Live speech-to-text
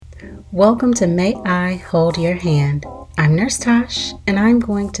Welcome to May I Hold Your Hand. I'm Nurse Tosh, and I'm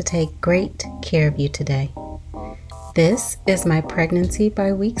going to take great care of you today. This is my Pregnancy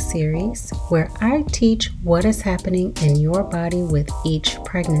by Week series where I teach what is happening in your body with each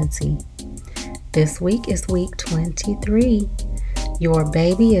pregnancy. This week is week 23. Your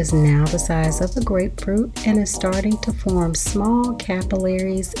baby is now the size of a grapefruit and is starting to form small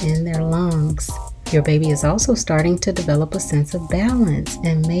capillaries in their lungs. Your baby is also starting to develop a sense of balance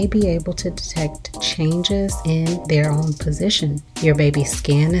and may be able to detect changes in their own position. Your baby's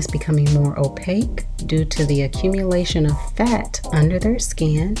skin is becoming more opaque due to the accumulation of fat under their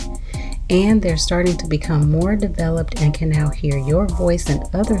skin, and they're starting to become more developed and can now hear your voice and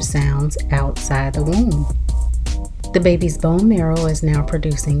other sounds outside the womb. The baby's bone marrow is now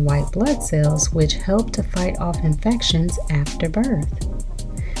producing white blood cells, which help to fight off infections after birth.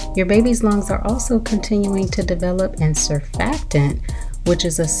 Your baby's lungs are also continuing to develop, and surfactant, which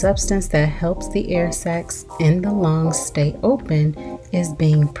is a substance that helps the air sacs in the lungs stay open, is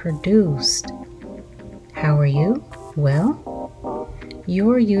being produced. How are you? Well,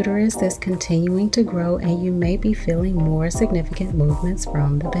 your uterus is continuing to grow and you may be feeling more significant movements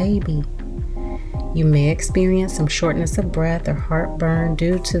from the baby. You may experience some shortness of breath or heartburn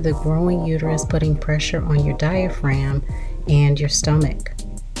due to the growing uterus putting pressure on your diaphragm and your stomach.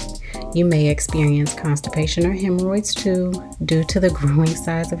 You may experience constipation or hemorrhoids too, due to the growing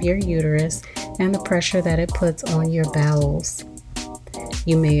size of your uterus and the pressure that it puts on your bowels.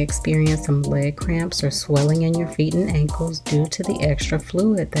 You may experience some leg cramps or swelling in your feet and ankles due to the extra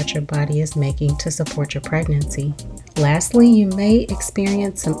fluid that your body is making to support your pregnancy. Lastly, you may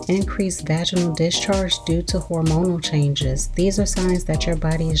experience some increased vaginal discharge due to hormonal changes. These are signs that your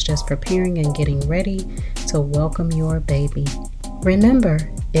body is just preparing and getting ready to welcome your baby. Remember,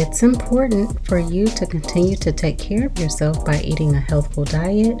 it's important for you to continue to take care of yourself by eating a healthful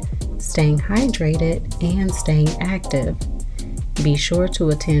diet, staying hydrated, and staying active. Be sure to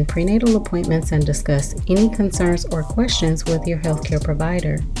attend prenatal appointments and discuss any concerns or questions with your healthcare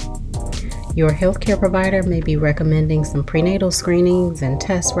provider. Your healthcare provider may be recommending some prenatal screenings and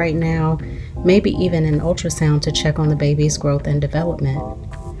tests right now, maybe even an ultrasound to check on the baby's growth and development.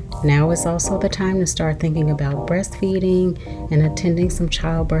 Now is also the time to start thinking about breastfeeding and attending some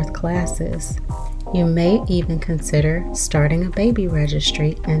childbirth classes. You may even consider starting a baby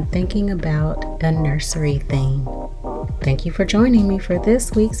registry and thinking about a nursery theme. Thank you for joining me for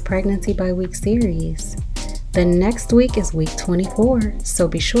this week's Pregnancy by Week series. The next week is week 24, so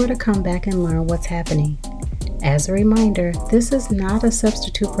be sure to come back and learn what's happening. As a reminder, this is not a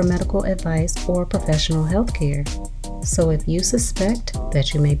substitute for medical advice or professional health care. So if you suspect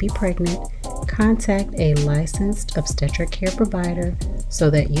that you may be pregnant, contact a licensed obstetric care provider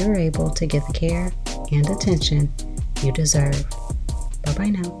so that you're able to get the care and attention you deserve. Bye-bye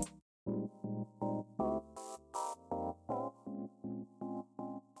now.